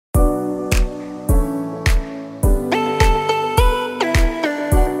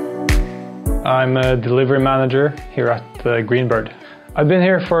I'm a delivery manager here at Greenbird. I've been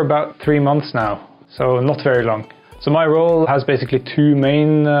here for about 3 months now, so not very long. So my role has basically two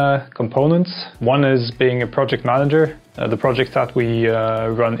main components. One is being a project manager, the projects that we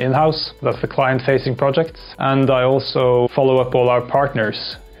run in-house, that's the client-facing projects. And I also follow up all our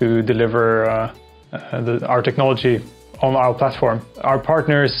partners who deliver our technology on our platform. Our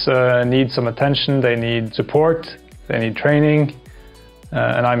partners need some attention, they need support, they need training,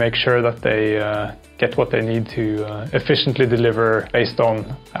 and I make sure that they get what they need to efficiently deliver based on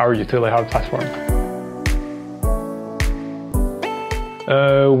our Utilihive platform.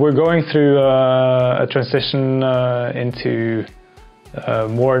 We're going through a transition into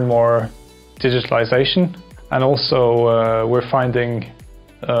more and more digitalization, and also we're finding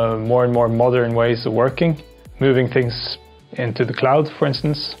more and more modern ways of working, moving things into the cloud, for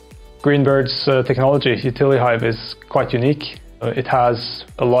instance. Greenbird's technology, Utilihive, is quite unique. It has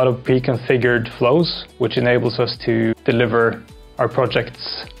a lot of pre-configured flows, which enables us to deliver our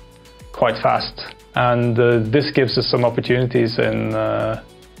projects quite fast. And this gives us some opportunities in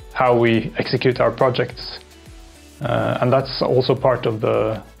how we execute our projects. And that's also part of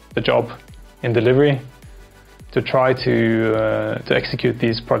the job in delivery, to try to execute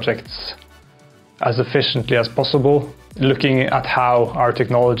these projects as efficiently as possible, looking at how our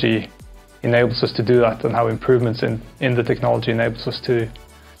technology enables us to do that and how improvements in the technology enables us to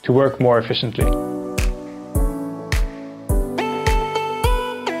work more efficiently.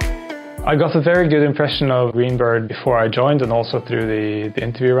 I got a very good impression of Greenbird before I joined and also through the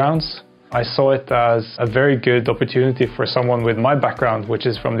interview rounds. I saw it as a very good opportunity for someone with my background, which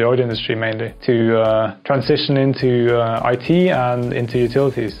is from the oil industry mainly, to transition into IT and into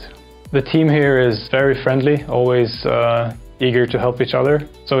utilities. The team here is very friendly, always eager to help each other.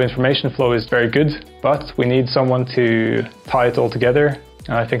 So information flow is very good, but we need someone to tie it all together.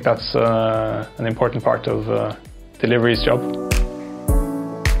 And I think that's an important part of delivery's job.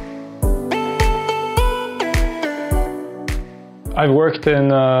 I've worked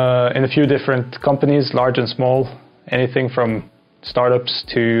in a few different companies, large and small, anything from startups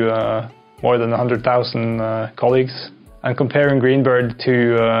to more than 100,000 colleagues. And comparing Greenbird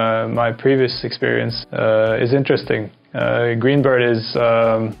to my previous experience is interesting. Greenbird is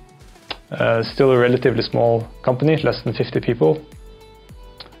still a relatively small company, less than 50 people.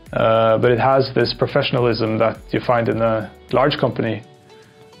 But it has this professionalism that you find in a large company,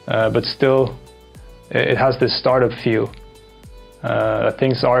 but still it has this startup feel.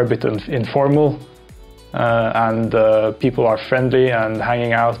 Things are a bit informal, and people are friendly and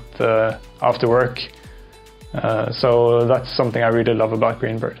hanging out after work. So that's something I really love about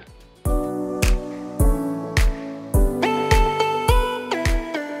Greenbird.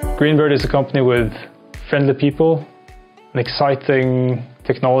 Greenbird is a company with friendly people, an exciting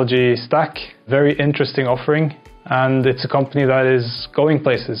technology stack, very interesting offering, and it's a company that is going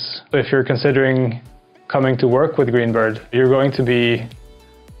places. So if you're considering coming to work with Greenbird, you're going to be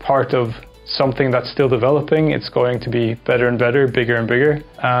part of something that's still developing. It's going to be better and better, bigger and bigger,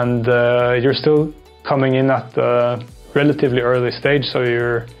 and you're still coming in at a relatively early stage, so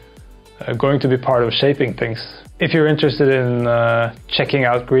you're going to be part of shaping things. If you're interested in checking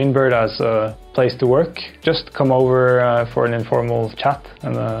out Greenbird as a place to work, just come over for an informal chat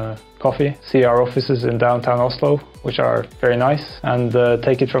and a coffee. See our offices in downtown Oslo, which are very nice, and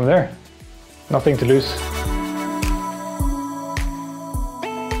take it from there. Nothing to lose.